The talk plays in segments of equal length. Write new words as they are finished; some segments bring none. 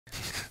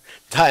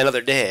Die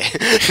another day.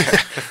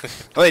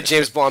 How many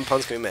James Bond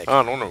puns can we make?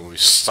 I don't know. We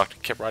sucked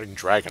and kept riding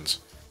dragons.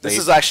 This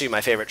is actually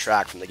my favorite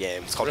track from the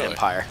game. It's called Really?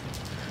 Empire.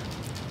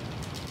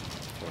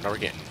 Well, now we're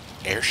getting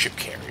airship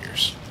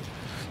carriers.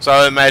 So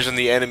I imagine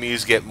the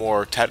enemies get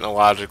more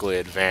technologically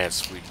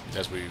advanced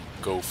as we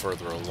go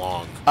further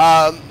along.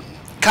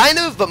 Kind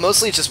of, but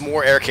mostly it's just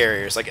more air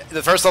carriers. Like,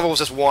 the first level was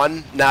just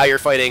one, now you're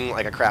fighting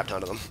like a crap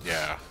ton of them.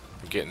 Yeah,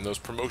 I'm getting those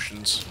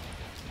promotions.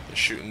 They're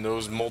shooting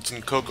those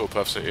molten Cocoa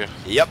Puffs at you.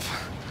 Yep.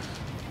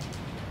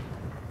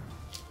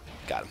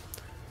 Got him.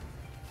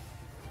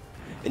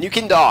 And you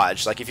can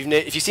dodge. Like, if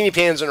you see me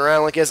panzering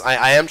around like this,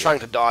 I am trying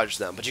to dodge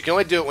them. But you can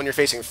only do it when you're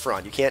facing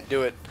front. You can't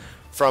do it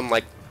from,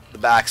 like, the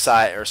back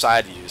side or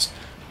side views.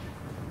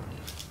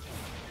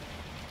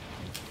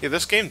 Yeah,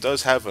 this game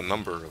does have a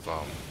number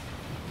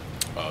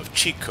of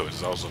cheat codes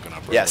as I was looking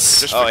up earlier.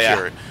 Yes. Just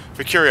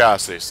for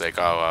curiosity's sake,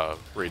 I'll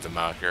read them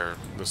out here.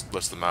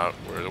 List them out.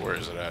 Where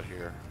is it at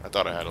here? I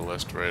thought I had a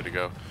list ready to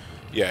go.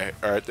 Yeah.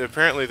 All right.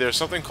 Apparently, there's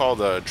something called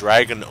a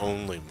dragon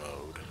only mode.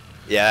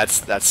 Yeah,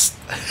 that's.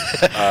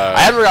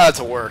 I haven't got it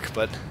to work,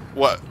 but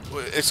what?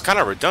 It's kind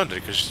of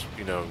redundant because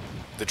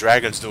the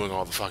dragon's doing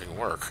all the fucking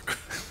work.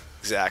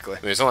 Exactly.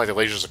 I mean, it's not like the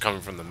lasers are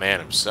coming from the man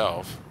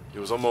himself. It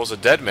was almost a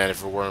dead man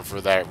if it weren't for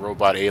that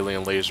robot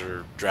alien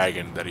laser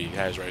dragon that he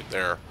has right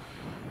there.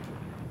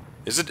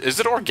 Is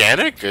it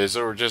organic? Is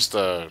it just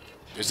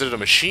is it a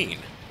machine?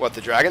 What,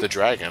 the dragon? The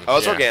dragon. Oh,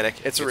 it's yeah.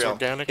 organic. It's real.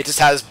 Organic? It just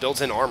has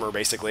built-in armor,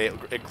 basically.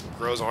 It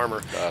grows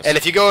armor. Does. And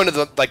if you go into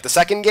the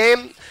second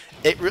game,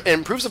 it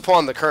improves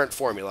upon the current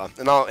formula.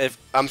 And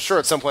I'm sure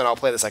at some point I'll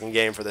play the second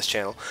game for this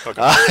channel.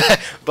 Okay.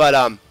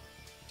 But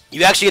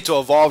you actually get to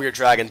evolve your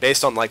dragon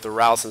based on like the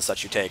routes and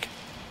such you take.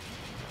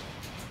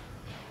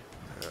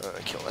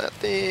 Kill that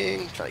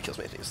thing. Try to kill as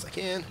many things as I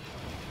can.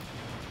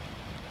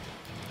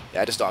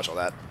 Yeah, I just dodged all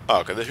that.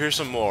 Oh, okay, here's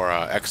some more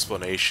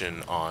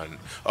explanation on...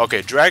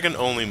 Okay, dragon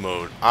only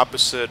mode,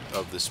 opposite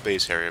of the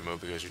space harrier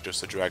mode because you're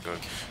just a dragon.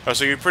 Oh,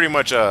 so you're pretty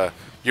much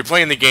you're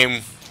playing the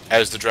game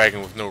as the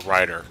dragon with no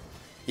rider.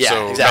 Yeah,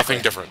 so exactly.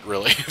 Nothing different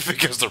really,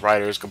 because the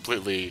rider is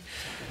completely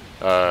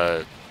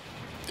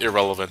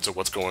irrelevant to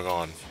what's going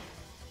on.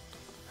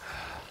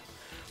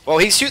 Well,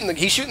 he's shooting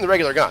the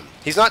regular gun.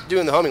 He's not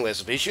doing the homing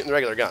lasers, but he's shooting the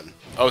regular gun.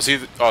 Oh, so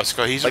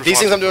he's like these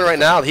things I'm doing right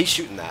now. He's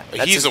shooting that.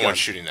 That's he's the gun. one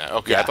shooting that.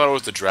 Okay, Yeah. I thought it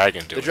was the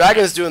dragon doing. The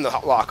dragon that. is doing the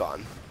lock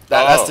on.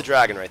 That's the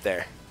dragon right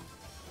there.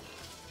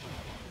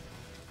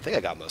 I think I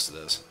got most of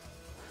those.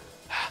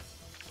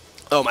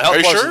 Oh, my health. Are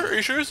you sure? Are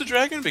you sure it's the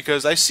dragon?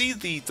 Because I see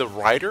the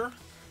rider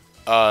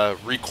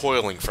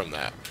recoiling from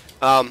that.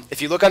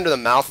 If you look under the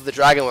mouth of the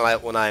dragon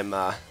when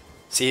I'm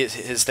see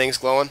his things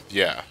glowing.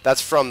 Yeah.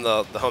 That's from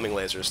the homing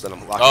lasers that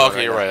I'm locking. Oh, okay,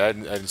 right you're now.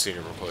 right. I didn't see it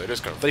recoil. It is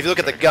kind of. But if you look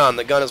at the gun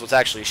is what's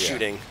actually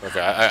shooting.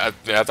 Okay,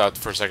 I thought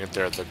for a second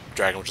there the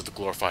dragon was just the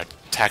glorified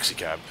taxi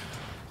cab.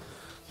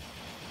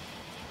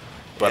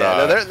 But yeah,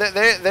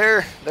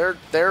 no,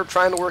 they're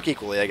trying to work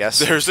equally, I guess.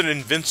 There's an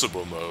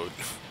invincible mode.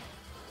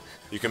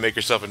 You can make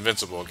yourself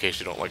invincible in case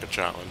you don't like a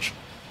challenge.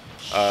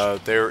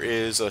 There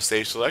is a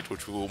stage select,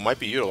 which we might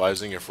be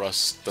utilizing if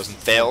Russ doesn't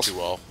fail too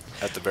well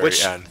at the very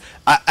end.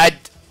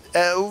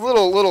 A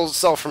little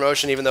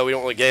self-promotion, even though we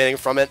don't really get anything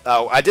from it.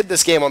 I did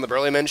this game on the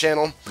Burlyman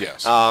channel.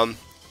 Yes.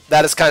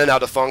 That is kind of now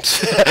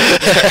defunct.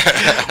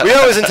 We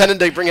always intended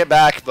to bring it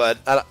back, but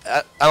I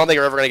don't think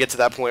we're ever going to get to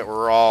that point where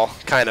we're all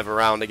kind of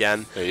around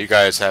again. Yeah, you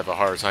guys have a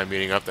harder time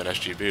meeting up than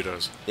SGB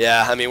does.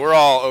 Yeah, I mean, we're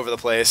all over the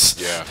place.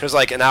 Yeah. There's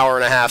like an hour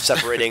and a half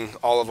separating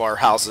all of our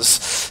houses,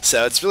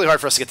 so it's really hard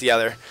for us to get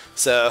together.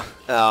 So,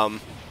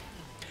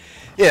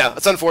 yeah,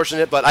 it's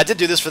unfortunate, but I did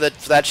do this for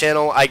that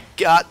channel. I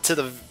got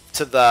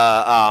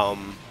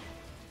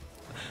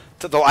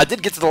I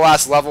did get to the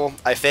last level.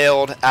 I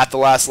failed at the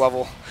last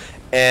level,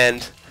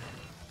 and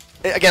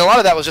again, a lot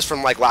of that was just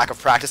from like lack of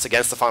practice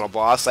against the final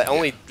boss. I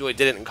only really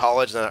did it in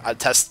college and I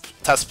test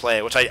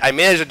play, which I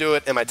managed to do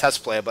it in my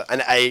test play, but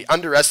I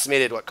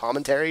underestimated what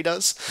commentary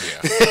does.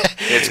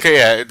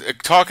 Yeah,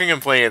 talking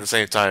and playing at the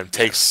same time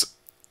takes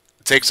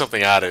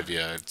something out of you.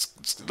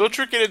 It's a little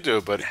tricky to do,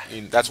 but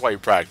that's why you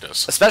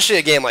practice. Especially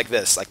a game like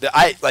this, like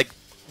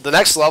the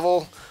next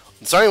level.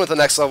 Starting with the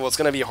next level, it's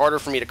going to be harder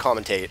for me to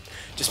commentate,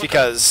 just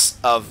because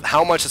of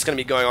how much is going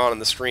to be going on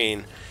the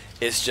screen.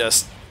 It's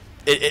just,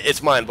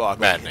 it's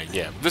mind-boggling. Maddening,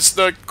 yeah.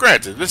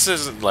 Granted, this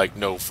isn't like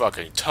no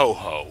fucking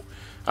Toho.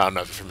 I don't know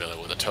if you're familiar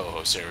with the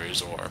Toho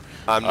series or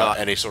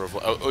any sort of.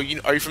 Are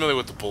you familiar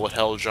with the bullet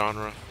hell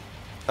genre?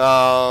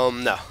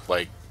 No.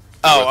 Like,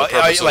 the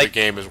purpose of the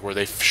game is where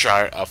they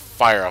fire a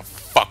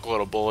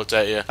fuckload of bullets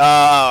at you.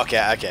 Oh,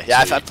 okay.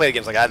 Yeah, I've played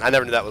games like that. I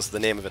never knew that was the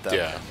name of it, though.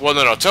 Yeah. Well,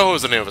 no. Toho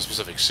is the name of a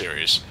specific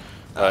series.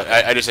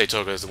 I just say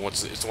Toho because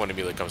it's the one that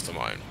immediately comes to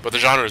mind. But the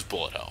genre is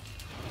bullet hell.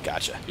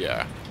 Gotcha.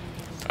 Yeah.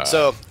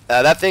 So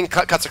that thing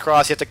cuts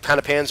across. You have to kind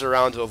of panzer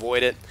around to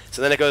avoid it.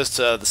 So then it goes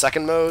to the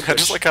second mode. I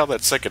just like how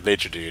that's second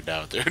nature to you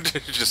now, dude.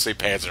 You just say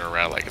panzer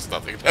around like it's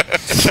nothing.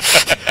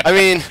 I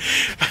mean,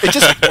 it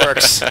just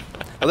works.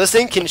 Now, this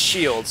thing can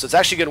shield, so it's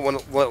actually good when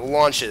it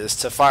launches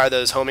to fire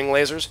those homing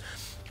lasers,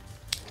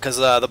 because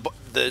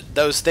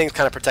those things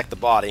kind of protect the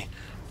body.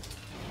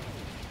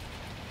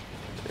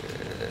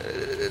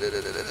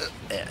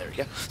 Yeah, there we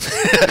go.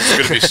 It's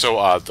going to be so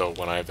odd, though,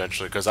 when I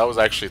eventually... Because I was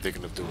actually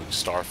thinking of doing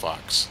Star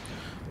Fox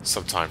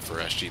sometime for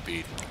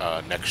SGB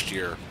next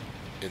year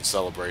in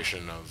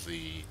celebration of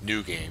the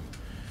new game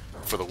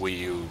for the Wii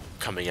U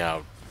coming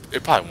out.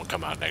 It probably won't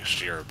come out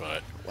next year,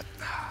 but...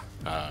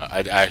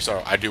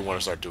 I do want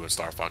to start doing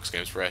Star Fox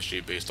games for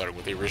SGB, starting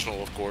with the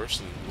original, of course,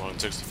 and on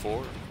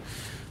 64.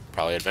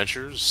 Probably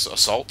Adventures,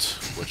 Assault,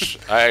 which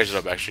I ended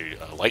up actually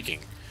liking.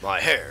 My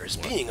hair is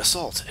being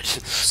assaulted.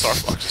 Star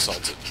Fox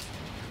Assaulted.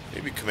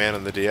 Maybe Command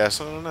on the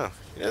DS, I don't know.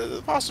 Yeah,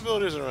 the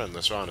possibilities are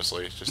endless,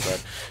 honestly. It's just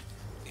that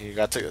you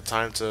gotta take the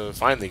time to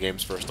find the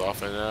games first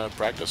off and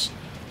practice.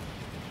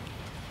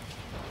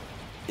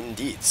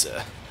 Indeed,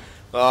 sir.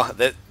 Well,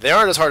 they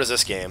aren't as hard as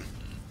this game.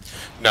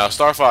 No,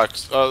 Star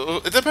Fox,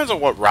 it depends on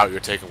what route you're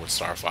taking with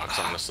Star Fox,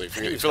 honestly. If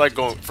you're like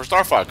going, for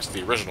Star Fox,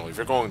 the original, if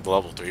you're going the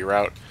level 3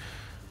 route,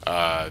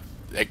 that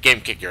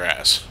game kick your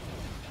ass.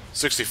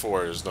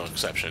 64 is no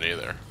exception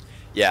either.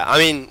 Yeah, I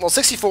mean, well,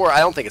 64, I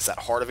don't think it's that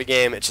hard of a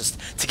game. It's just,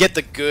 to get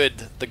the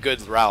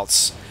good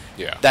routes,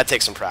 yeah, that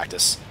takes some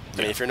practice. I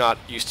yeah. mean, if you're not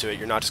used to it,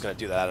 you're not just going to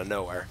do that out of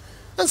nowhere.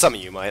 And some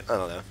of you might, I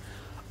don't know.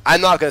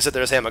 I'm not going to sit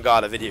there and say I'm a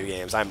god of video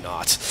games. I'm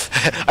not.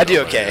 I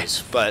do okay,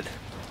 but...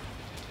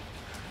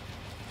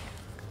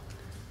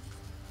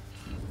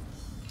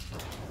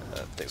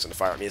 thing's going to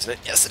fire at me, isn't it?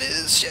 Yes, it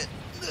is. Shit.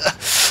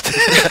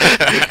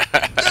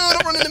 No,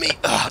 don't run into me.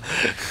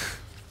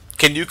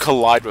 Can you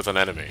collide with an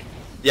enemy?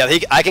 Yeah,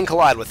 I can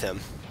collide with him.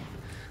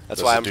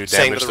 That's why I'm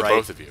saying to the right.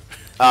 Both of you.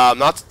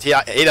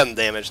 He doesn't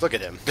damage. Look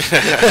at him.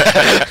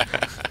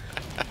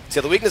 See,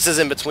 the weakness is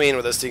in between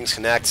where those things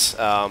connect.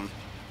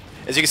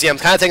 As you can see, I'm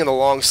kind of taking the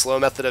long, slow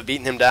method of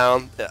beating him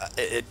down.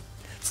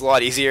 It's a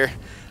lot easier.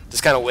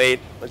 Just kind of wait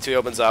until he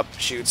opens up,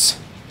 shoots.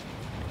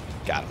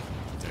 Got him.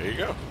 There you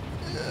go.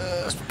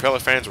 Those propeller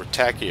fans were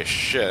tacky as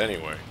shit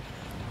anyway.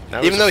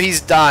 Even though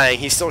he's dying,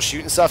 he's still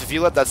shooting stuff. If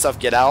you let that stuff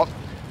get out...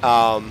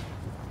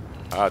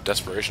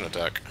 desperation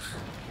attack.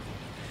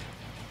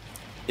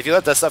 If you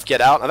let that stuff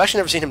get out, I've actually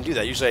never seen him do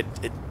that. Usually,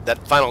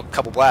 that final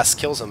couple blasts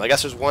kills him. I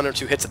guess there's 1 or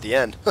 2 hits at the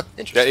end.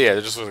 Interesting. Yeah,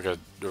 it just looks like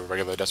a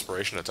regular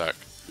desperation attack.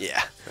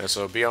 Yeah. And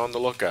so be on the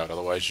lookout,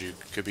 otherwise you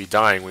could be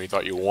dying when you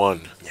thought you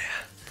won. Yeah.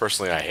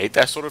 Personally, I hate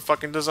that sort of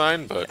fucking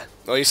design, but... Yeah.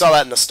 Well, you saw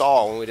that in the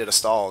stall when we did a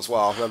stall as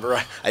well.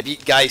 Remember, I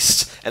beat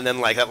Geist, and then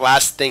like that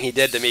last thing he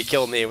did to me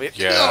killed me.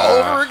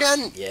 Over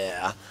again?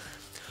 Yeah.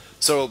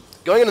 So,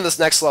 going into this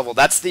next level,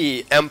 that's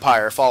the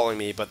Empire following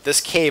me, but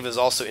this cave is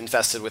also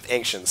infested with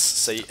Ancients,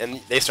 so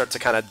and they start to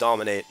kind of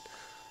dominate.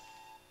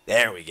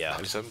 There we go.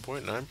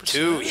 97.9%.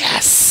 2,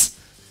 yes!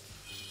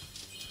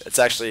 It's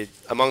actually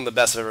among the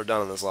best I've ever done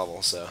on this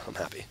level, so I'm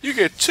happy. You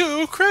get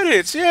 2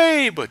 credits,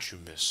 yay! But you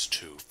missed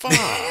 2.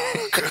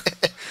 Fuck!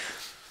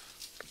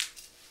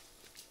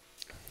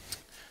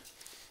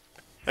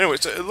 Anyway,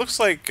 so it looks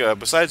like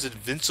besides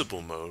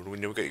Invincible mode, we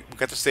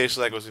got the stage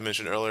select, as we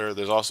mentioned earlier.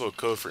 There's also a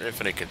code for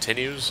Infinite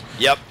Continues.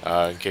 Yep.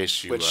 In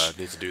case you need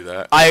to do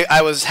that.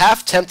 I was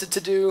half tempted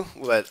to do,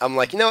 but I'm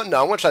like, you know what?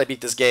 No, I'm gonna try to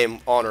beat this game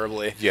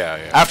honorably. Yeah,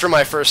 yeah. After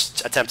my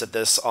first attempt at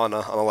this on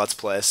a Let's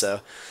Play,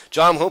 so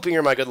John, I'm hoping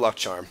you're my good luck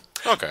charm.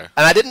 Okay.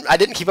 And I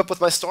didn't keep up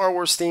with my Star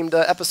Wars themed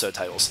episode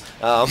titles.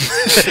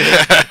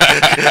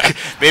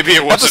 Maybe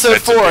it wasn't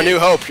Episode 4, A New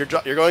Hope. You're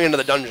going into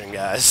the dungeon,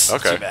 guys.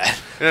 Okay. Too bad.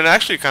 And it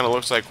actually kind of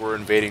looks like we're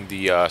invading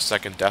the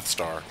second Death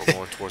Star. We're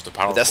going towards the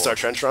power core. The Death Star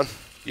trench run.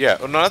 Yeah,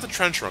 well, not the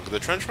trench run, because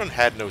the trench run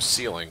had no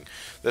ceiling.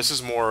 This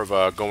is more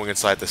of going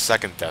inside the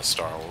second Death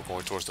Star. We're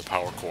going towards the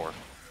power core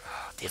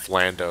with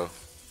Lando,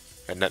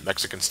 and that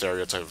Mexican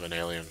stereotype of an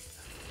alien.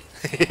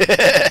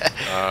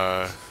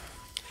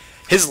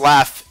 His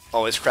laugh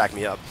always cracked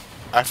me up.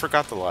 I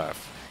forgot the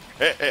laugh.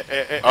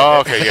 Oh,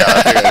 okay, yeah,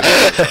 I think I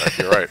did.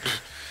 You're right.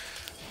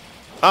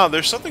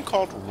 There's something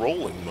called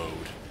rolling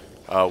mode.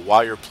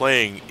 While you're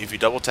playing, if you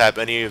double tap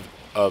any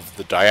of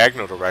the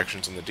diagonal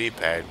directions on the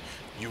D-pad,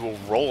 you will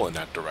roll in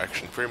that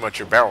direction. Pretty much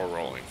you're barrel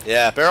rolling.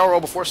 Yeah, barrel roll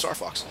before Star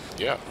Fox.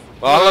 Yeah.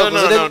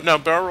 Well, No,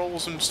 barrel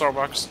rolls in Star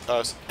Fox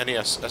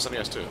NES,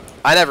 SNES too.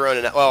 I never owned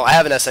it. Well, I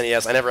have an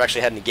SNES. I never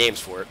actually had any games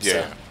for it. Yeah.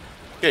 So.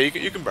 Yeah,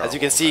 you can barrel As you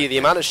can roll, see, right? the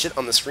amount of shit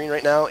on the screen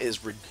right now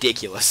is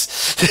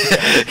ridiculous.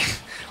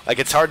 Like,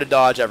 it's hard to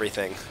dodge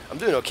everything. I'm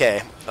doing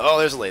okay. Oh,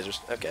 there's the lasers.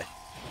 Okay.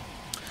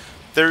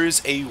 There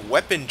is a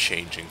weapon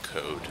changing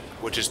code,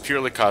 which is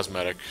purely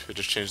cosmetic. It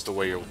just changes the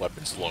way your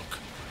weapons look.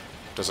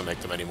 Doesn't make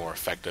them any more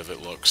effective,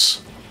 it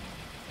looks.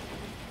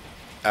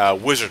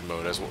 Wizard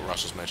mode, as what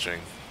Russ was mentioning.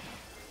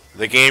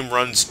 The game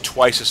runs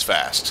twice as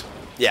fast.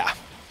 Yeah.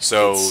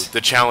 So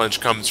the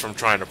challenge comes from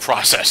trying to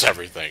process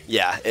everything.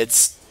 Yeah,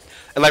 it's...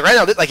 And like right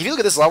now, like if you look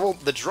at this level,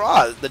 the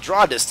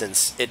draw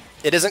distance, it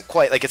isn't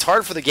quite... Like, it's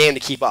hard for the game to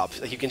keep up.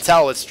 Like, you can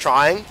tell it's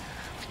trying,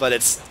 but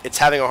it's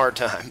having a hard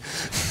time.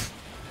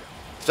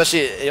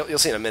 Especially, you'll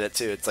see in a minute,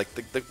 too. It's like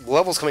the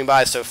level's coming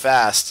by so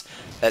fast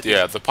that...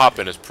 Yeah, the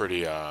pop-in is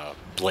pretty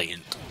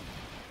blatant.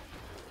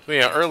 I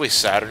mean, early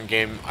Saturn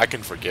game, I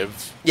can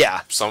forgive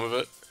some of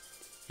it.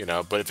 You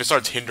know, but if it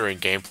starts hindering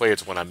gameplay,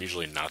 it's when I'm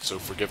usually not so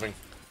forgiving.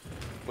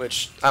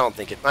 Which, I don't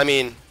think it... I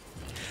mean...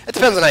 It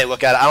depends on how you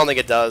look at it. I don't think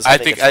it does. I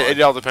think it's fine.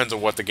 it all depends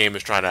on what the game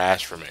is trying to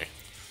ask for me.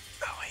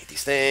 Oh, I hate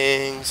these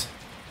things.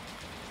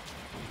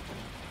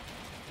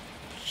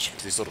 Shit,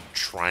 these little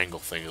triangle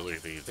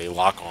things, they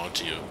lock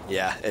onto you.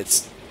 Yeah,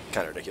 it's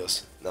kind of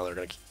ridiculous. Now they're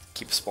going to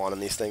keep spawning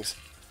these things.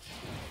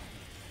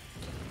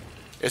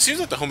 It seems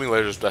like the homing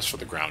laser is best for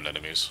the ground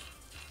enemies.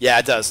 Yeah,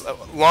 it does.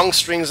 Long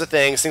strings of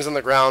things on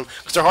the ground,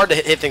 because they're hard to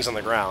hit things on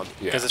the ground,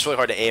 because it's really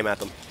hard to aim at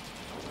them.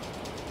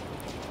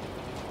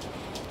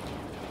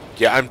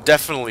 Yeah, I'm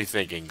definitely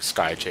thinking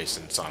Sky Chase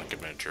and Sonic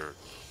Adventure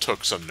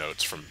took some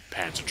notes from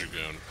Panzer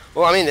Dragoon.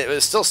 Well, I mean, it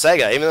was still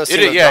Sega, even though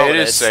it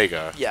is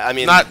Sega. Yeah, I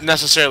mean, not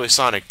necessarily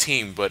Sonic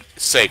Team, but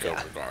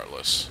Sega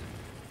regardless.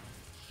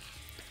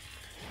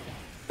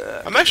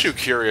 I'm actually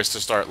curious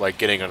to start like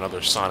getting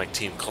another Sonic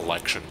Team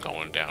collection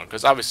going down,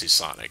 because obviously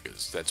Sonic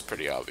that's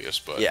pretty obvious,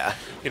 but yeah,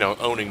 you know,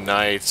 Owning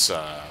Knights,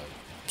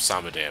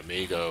 Sama de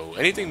Amigo,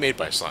 anything made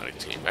by Sonic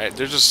Team.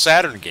 There's a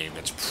Saturn game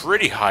that's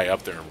pretty high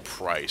up there in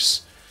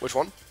price. Which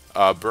one?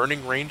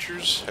 Burning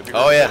Rangers. Have you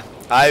heard of yeah,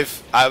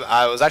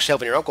 I was actually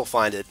helping your uncle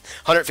find it.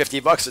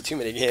 $150 at Too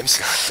Many Games.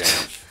 God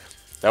damn.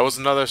 That was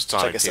another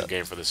Sonic Team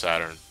game for the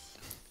Saturn.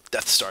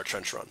 Death Star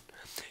Trench Run.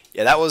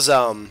 Yeah, that was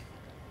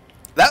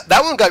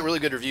that one got really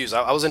good reviews.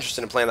 I was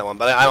interested in playing that one,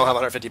 but I don't have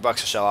 $150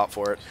 to shell out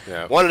for it.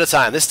 Yeah. One at a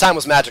time. This time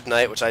was Magic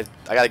Knight, which I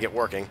got to get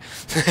working.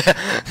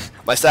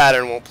 My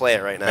Saturn won't play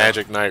it right now.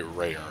 Magic Knight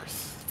Ray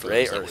Earth.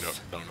 Ray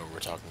Earth. We don't know what we're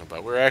talking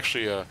about. We're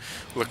actually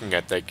looking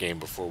at that game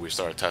before we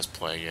started test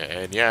playing it,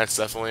 and yeah, it's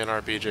definitely an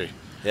RPG.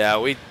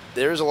 Yeah,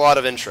 there's a lot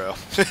of intro.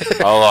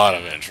 A lot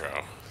of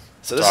intro.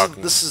 So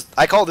this is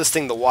I call this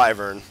thing the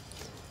Wyvern.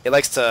 It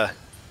likes to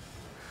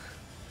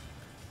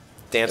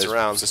dance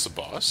around. Is this the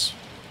boss?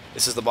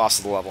 This is the boss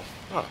of the level.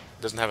 Oh,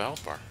 it doesn't have a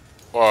health bar.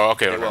 Oh,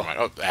 okay, never mind.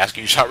 Oh,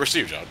 asking you shot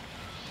receive, John.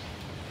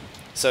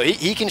 So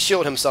he can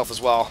shield himself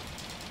as well.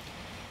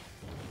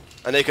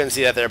 I know you couldn't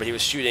see that there, but he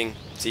was shooting.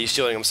 So he's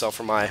shielding himself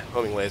from my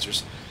homing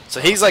lasers. So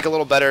he's like a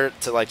little better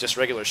to like just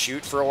regular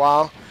shoot for a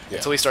while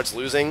until he starts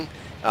losing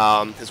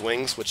his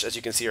wings, which as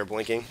you can see are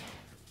blinking.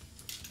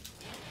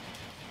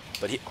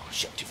 But oh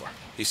shit, too far.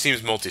 He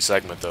seems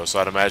multi-segment though, so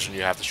I'd imagine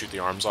you have to shoot the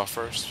arms off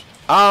first.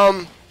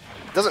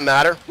 Doesn't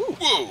matter.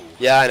 Whoa.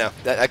 Yeah, I know.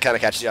 That kind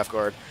of catches you off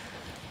guard.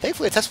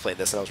 Thankfully, I test played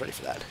this and I was ready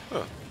for that.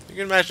 Huh. You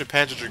can imagine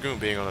Panzer Dragoon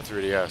being on a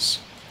 3DS,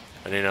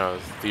 and you know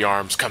the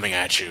arms coming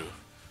at you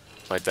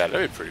like that.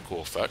 That'd be a pretty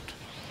cool effect.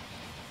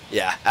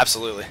 Yeah,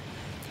 absolutely.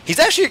 He's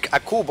actually a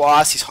cool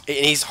boss.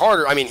 He's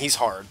harder. I mean, he's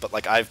hard, but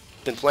like I've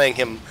been playing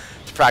him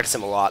to practice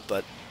him a lot.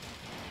 But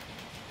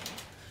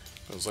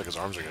it looks like his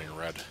arms are getting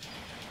red.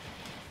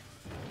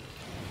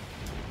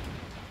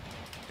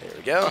 There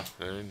we go.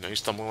 Oh, now he's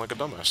stumbling like a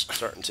dumbass.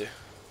 Starting to.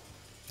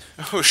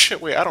 Oh shit!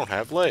 Wait, I don't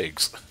have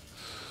legs.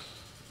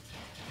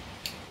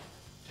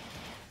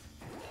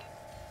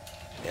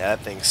 Yeah,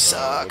 that thing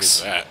sucks. What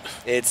is that?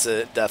 It's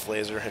a death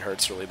laser. It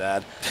hurts really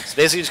bad. So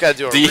basically, you just got to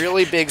do a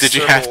really big circle.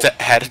 Did you have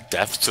to add a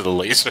death to the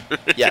laser?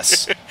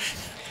 Yes.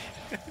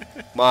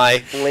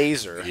 My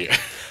laser. Yeah.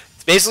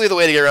 Basically, the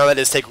way to get around that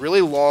is take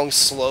really long,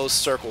 slow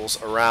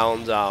circles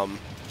around,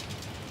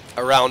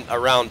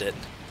 around it.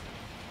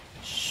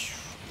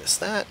 Missed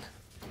that.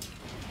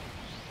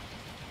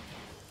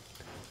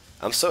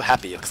 I'm so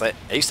happy because I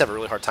used to have a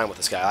really hard time with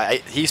this guy.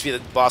 He used to be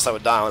the boss I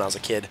would die when I was a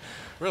kid.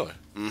 Really?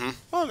 Mm-hmm.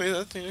 Well,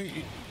 I mean,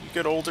 you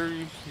get older,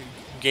 you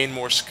gain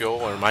more skill,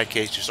 or in my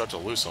case, you start to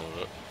lose some of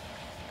it.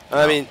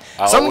 I mean,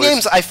 some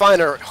games I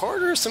find are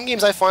harder, some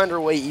games I find are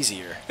way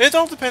easier. It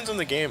all depends on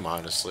the game,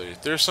 honestly.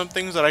 There's some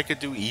things that I could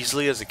do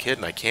easily as a kid,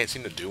 and I can't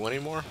seem to do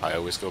anymore. I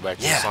always go back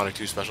to the Sonic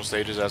 2 special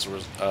stages as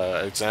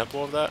an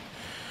example of that.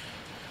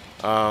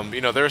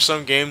 You know, there are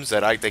some games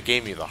that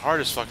gave me the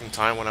hardest fucking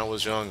time when I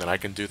was young, and I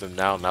can do them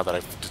now that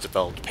I've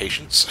developed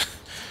patience.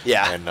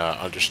 Yeah. And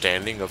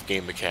understanding of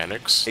game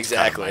mechanics.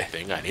 Exactly. Kind of my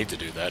thing. I need to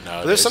do that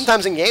now. There's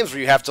sometimes in games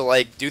where you have to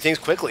like do things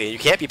quickly. You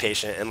can't be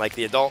patient, and like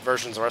the adult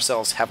versions of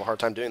ourselves have a hard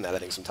time doing that. I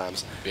think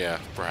sometimes. Yeah,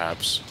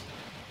 perhaps.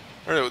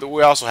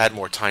 We also had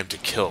more time to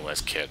kill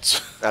as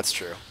kids. That's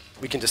true.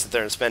 We can just sit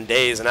there and spend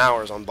days and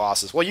hours on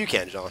bosses. Well, you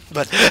can, John,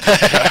 but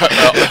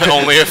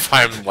only if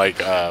I'm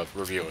like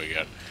reviewing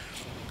it,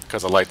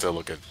 because I like to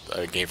look at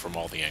a game from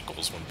all the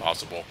angles when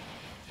possible.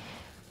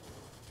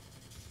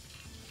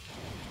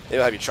 Maybe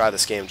I'll have you try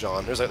this game,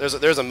 John.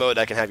 There's a mode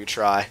I can have you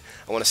try.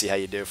 I want to see how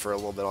you do for a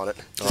little bit on it.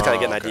 Just kind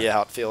of get an idea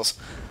how it feels.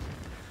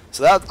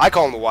 So that I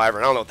call him the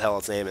Wyvern. I don't know what the hell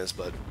its name is,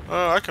 but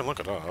I can look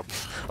it up.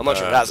 I'm not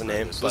sure if it has a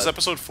name. Is this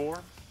episode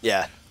 4?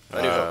 Yeah.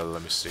 A New Hope.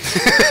 Let me see.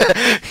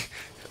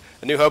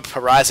 A New Hope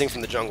arising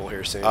from the jungle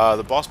here soon.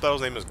 The boss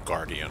battle's name is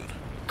Guardian.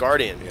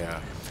 Guardian.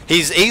 Yeah.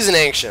 He's an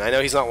ancient. I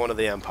know he's not one of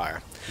the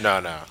Empire.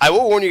 No. I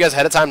will warn you guys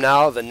ahead of time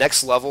now. The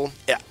next level,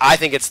 I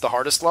think it's the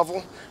hardest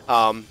level.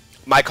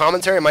 My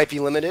commentary might be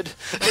limited,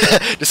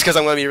 just because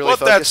I'm going to be really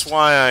focused. That's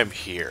why I'm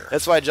here.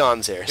 That's why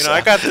John's here. You know,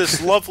 I got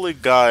this lovely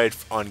guide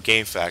on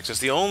GameFAQs. It's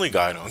the only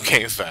guide on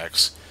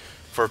GameFAQs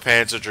for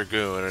Panzer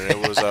Dragoon, and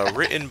it was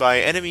written by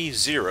Enemy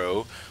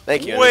Zero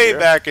way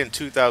back in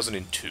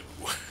 2002.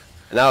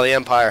 And now the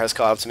Empire has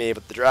caught up to me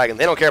with the dragon.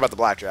 They don't care about the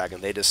black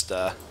dragon. They just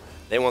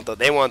They want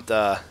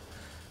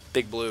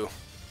big blue.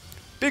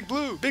 Big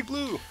blue, big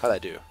blue. How'd I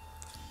do?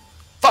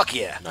 Fuck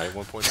yeah.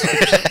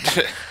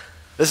 91.5%.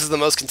 This is the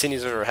most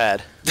continues I've ever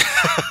had.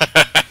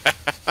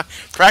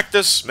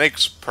 Practice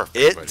makes perfect.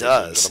 It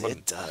does.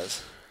 It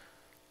does.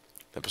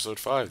 Episode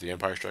 5, The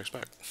Empire Strikes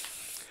Back.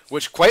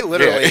 Which quite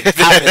literally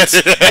happens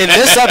in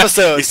this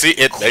episode. You see,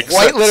 it makes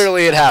quite sense.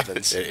 literally it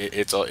happens.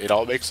 It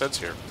all makes sense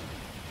here.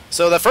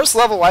 So the first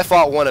level, I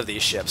fought one of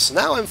these ships.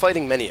 Now I'm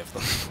fighting many of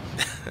them.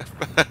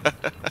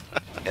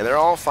 And they're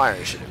all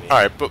firing shit at me.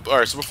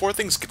 Alright, so before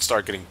things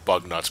start getting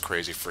bug nuts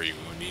crazy for you,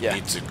 when you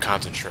need to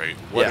concentrate,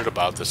 what is it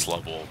about this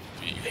level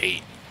you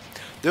hate?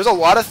 There's a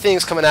lot of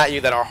things coming at you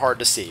that are hard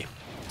to see,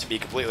 to be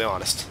completely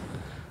honest.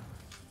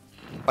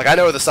 Like, I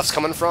know where the stuff's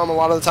coming from a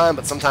lot of the time,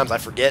 but sometimes I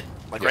forget.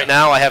 Like, right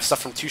now, I have stuff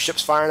from 2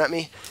 ships firing at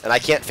me, and I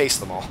can't face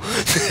them all.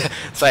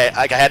 So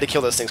I had to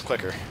kill those things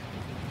quicker.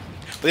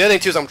 But the other thing,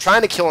 too, is I'm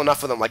trying to kill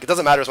enough of them. Like, it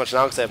doesn't matter as much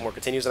now because I have more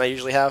continues than I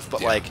usually have,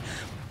 but, like,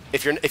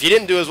 if you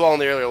didn't do as well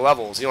in the earlier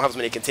levels, you don't have as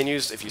many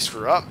continues if you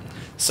screw up.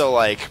 So,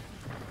 like,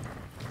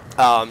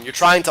 you're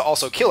trying to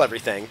also kill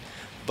everything,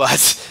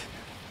 but...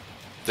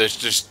 There's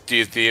just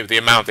the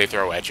amount they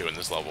throw at you in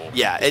this level.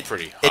 Yeah, is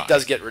pretty high. It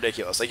does get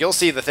ridiculous. Like, you'll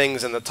see the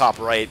things in the top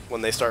right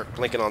when they start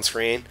blinking on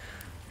screen.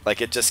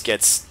 Like, it just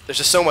gets... There's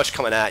just so much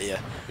coming at you.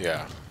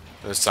 Yeah.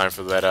 And it's time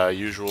for that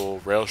usual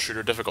rail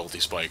shooter difficulty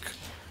spike.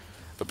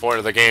 The point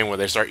of the game where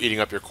they start eating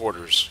up your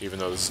quarters, even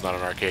though this is not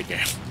an arcade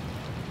game.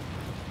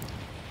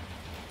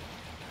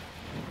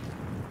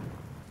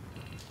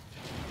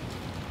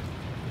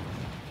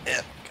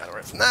 Yep, got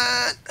away from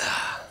that.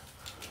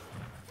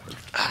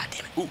 Ah,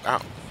 damn it. Ooh,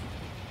 ow.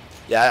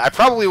 Yeah, I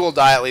probably will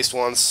die at least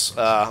once.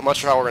 I'm not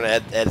sure how we're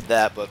going to edit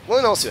that, but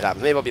we'll see what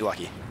happens. Maybe I'll be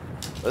lucky.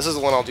 This is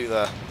the one I'll do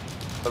the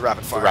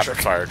rapid fire trick.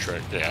 Rapid fire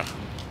trick, yeah.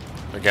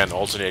 Again,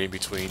 alternating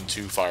between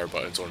 2 fire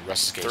buttons, or in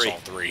Russ's case, 3. all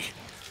 3.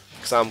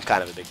 Because I'm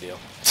kind of a big deal.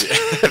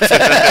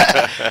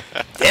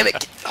 Damn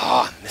it.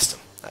 Oh, I missed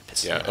him. That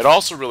pissed me off. It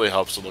also really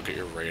helps to look at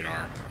your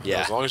radar.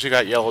 Yeah. As long as you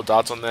got yellow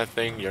dots on that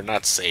thing, you're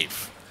not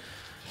safe.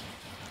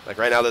 Like,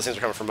 right now, those things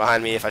are coming from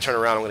behind me. If I turn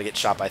around, I'm going to get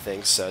shot by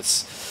things, so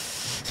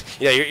it's...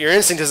 You know, your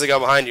instinct is to go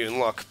behind you and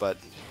look, but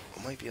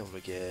I might be able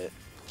to get...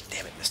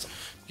 Damn it, missed him.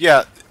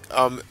 Yeah,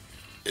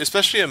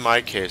 especially in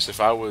my case, if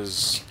I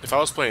was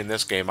playing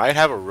this game, I'd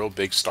have a real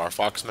big Star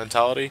Fox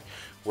mentality,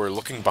 where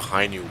looking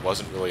behind you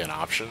wasn't really an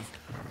option.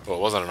 Well,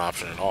 it wasn't an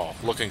option at all.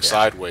 Looking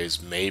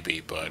sideways,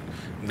 maybe, but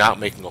not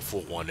making a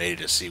full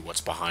 180 to see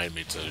what's behind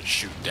me to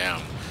shoot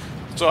down.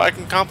 So I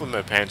can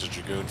compliment Panzer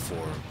Dragoon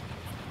for,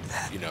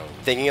 you know...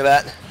 Thinking of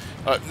that?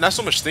 Not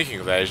so much thinking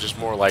of that, it's just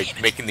more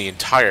like making the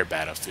entire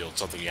battlefield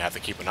something you have to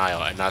keep an eye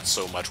on, and not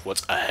so much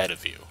what's ahead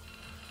of you.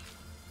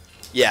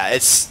 Yeah,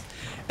 it's...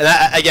 And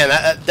that, again,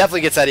 that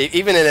definitely gets at it.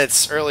 Even in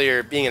its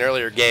being an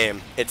earlier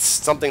game, it's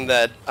something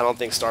that I don't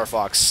think Star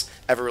Fox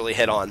ever really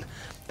hit on.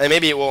 And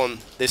maybe it will in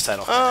this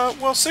title.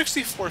 Well,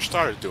 64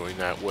 started doing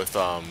that with,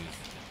 what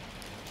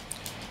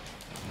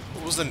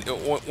was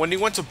when you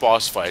went to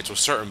boss fights, with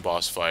certain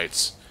boss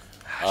fights,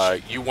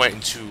 you went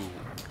into,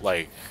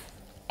 like,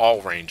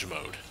 all-range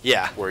mode.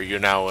 Yeah. Where you're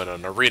now in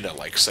an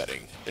arena-like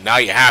setting. And now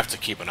you have to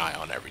keep an eye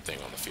on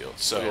everything on the field.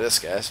 So look at this,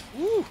 guys.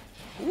 Woo!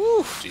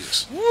 Woo!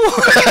 Jesus. Woo!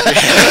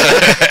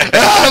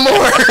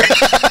 More!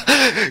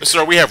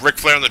 Sir, we have Ric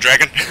Flair and the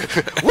Dragon.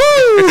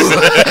 Woo!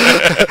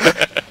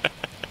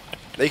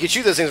 Now, you can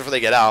shoot those things before they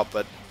get out,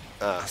 but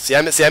see,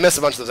 I missed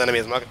a bunch of those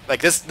enemies.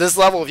 Like this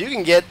level, if you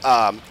can get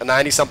a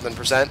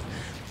 90-something%,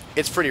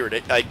 it's pretty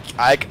ridiculous.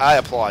 I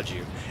applaud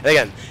you. And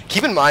again,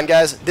 keep in mind,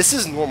 guys, this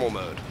is normal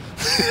mode.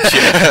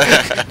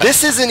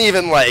 This isn't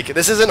even like,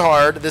 this isn't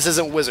hard, this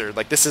isn't wizard,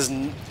 like this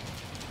isn't...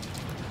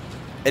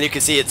 And you can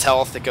see its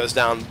health, it goes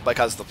down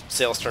because the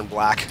sails turn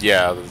black.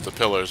 Yeah, the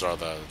pillars are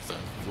the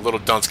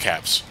little dunce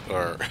caps,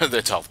 or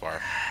the health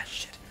bar. Ah,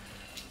 shit.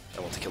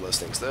 I want to kill those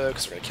things though,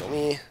 because they're going to kill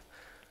me.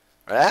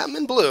 Alright, I'm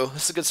in blue,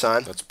 this is a good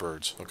sign. That's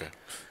birds, okay.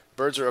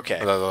 Birds are okay. I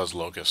thought that was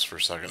locusts for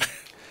a second.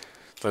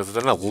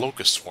 Then a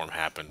locust swarm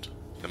happened,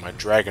 and my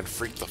dragon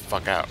freaked the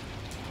fuck out.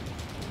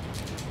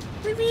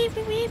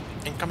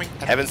 Incoming.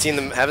 Haven't seen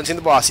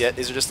the boss yet.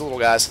 These are just the little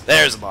guys.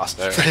 There's the boss.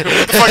 Where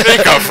the fuck did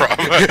they come from?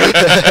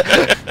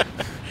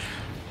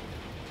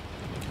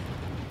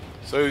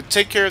 So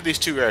take care of these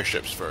 2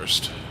 airships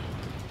first.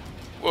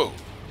 Whoa.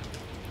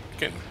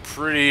 Getting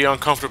pretty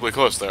uncomfortably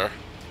close there.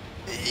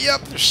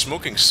 Yep. They're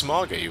smoking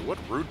smog at you. What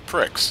rude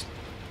pricks.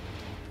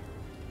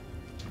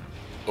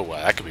 Oh wow,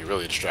 that could be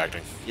really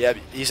distracting. Yeah,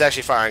 he's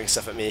actually firing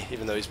stuff at me,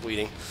 even though he's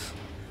bleeding.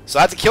 So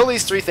I have to kill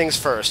these 3 things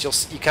first.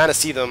 You kind of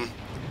see them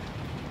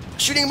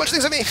shooting a bunch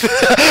of things at me.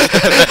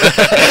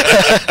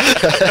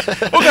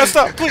 Oh god,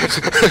 stop, please!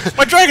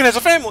 My dragon has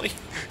a family!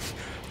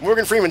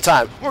 Morgan Freeman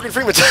time. Morgan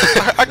Freeman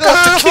time. I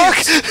got the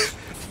kids!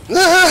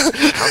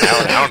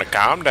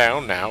 Calm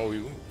down now.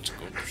 We just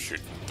go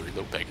shooting 3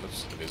 little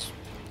pigments.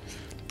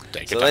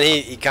 So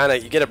then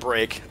you get a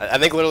break. I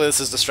think literally this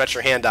is to stretch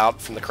your hand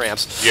out from the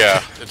cramps.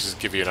 Yeah, it just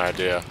give you an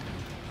idea.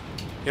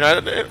 You know,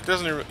 it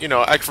doesn't even, you know,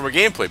 like from a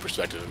gameplay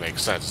perspective, it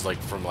makes sense. Like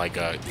from like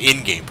a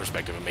in-game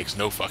perspective, it makes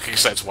no fucking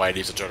sense why it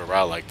needs to turn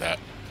around like that.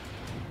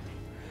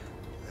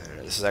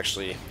 This is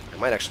actually, it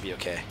might actually be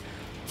okay.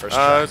 First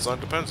try.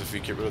 It depends if you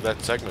get rid of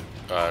that segment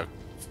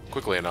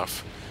quickly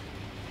enough.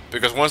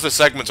 Because once the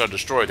segments are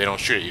destroyed, they don't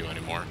shoot at you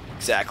anymore.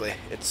 Exactly.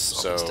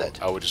 It's almost dead.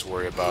 I would just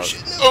worry about. Oh,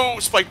 shit, no. Oh,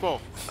 spike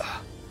ball!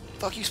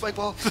 Fuck you, spike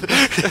ball.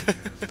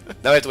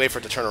 Now we have to wait for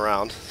it to turn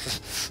around.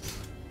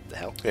 The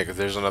hell? Yeah, because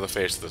there's another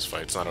phase to this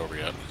fight. It's not over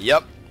yet.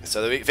 Yep.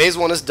 So phase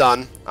 1 is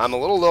done. I'm a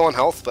little low on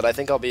health, but I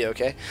think I'll be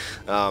okay.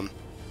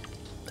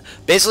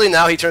 Basically,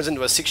 now he turns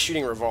into a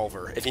 6-shooting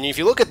revolver. If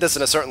you look at this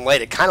in a certain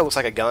light, it kind of looks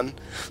like a gun.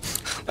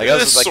 Like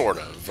it is like, sort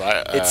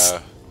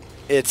of.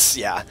 It's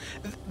yeah.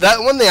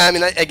 That one thing. I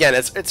mean, again,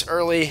 it's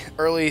early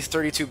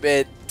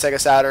 32-bit Sega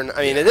Saturn.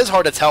 I mean, it is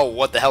hard to tell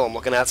what the hell I'm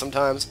looking at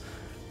sometimes.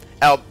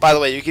 Oh, by the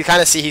way, you can kind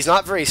of see he's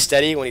not very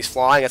steady when he's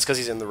flying. That's because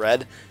he's in the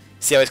red.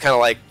 See how he's kind of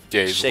like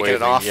shaking waving,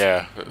 it off?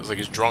 Yeah, it's like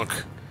he's drunk.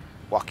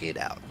 Walk it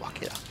out.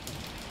 Walk it out.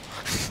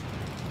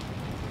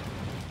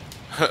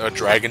 A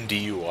dragon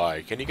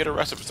DUI. Can you get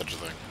arrested for such a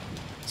thing?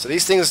 So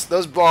these things,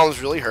 those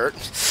bombs really hurt.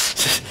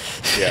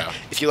 Yeah.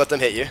 If you let them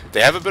hit you.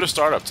 They have a bit of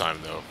startup time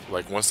though.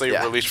 Like once they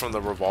release from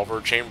the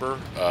revolver chamber,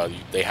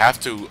 they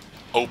have to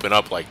open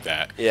up like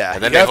that. Yeah.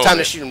 And then you have time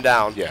to shoot them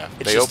down. Yeah.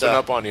 They open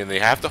up on you and they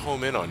have to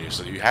home in on you,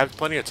 so you have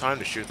plenty of time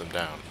to shoot them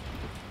down.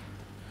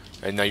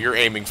 And now you're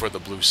aiming for the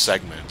blue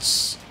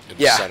segments in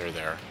the center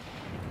there.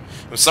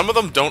 And some of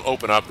them don't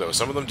open up though.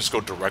 Some of them just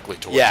go directly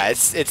towards you. Yeah,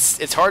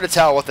 it's hard to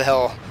tell what the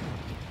hell.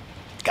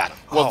 Got him.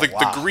 Well,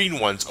 the green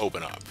ones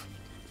open up.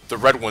 The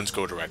red ones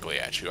go directly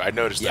at you. I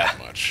noticed that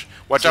much.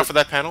 Watch out for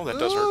that panel. That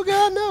does hurt. Oh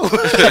god,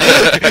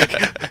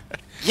 no!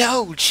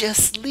 Yo,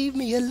 just leave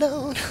me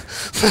alone.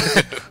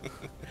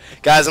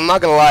 Guys, I'm not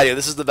gonna lie to you.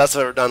 This is the best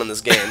I've ever done in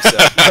this game. So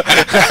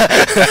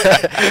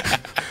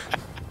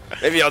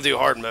maybe I'll do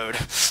hard mode.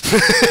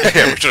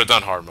 Yeah, we should have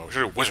done hard mode. We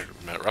should have wizard.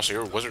 Russ,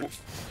 you're a wizard.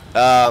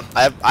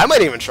 I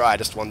might even try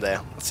just one day.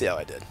 Let's see how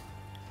I did.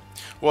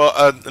 Well,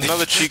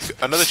 another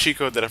cheat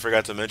code that I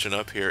forgot to mention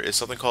up here is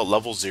something called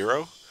level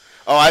 0.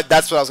 Oh,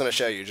 that's what I was going to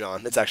show you,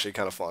 John. It's actually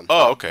kind of fun.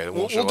 Oh, okay.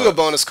 We'll do a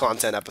bonus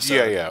content episode.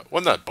 Yeah, yeah.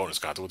 Well, not bonus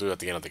content. We'll do it at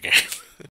the end of the game.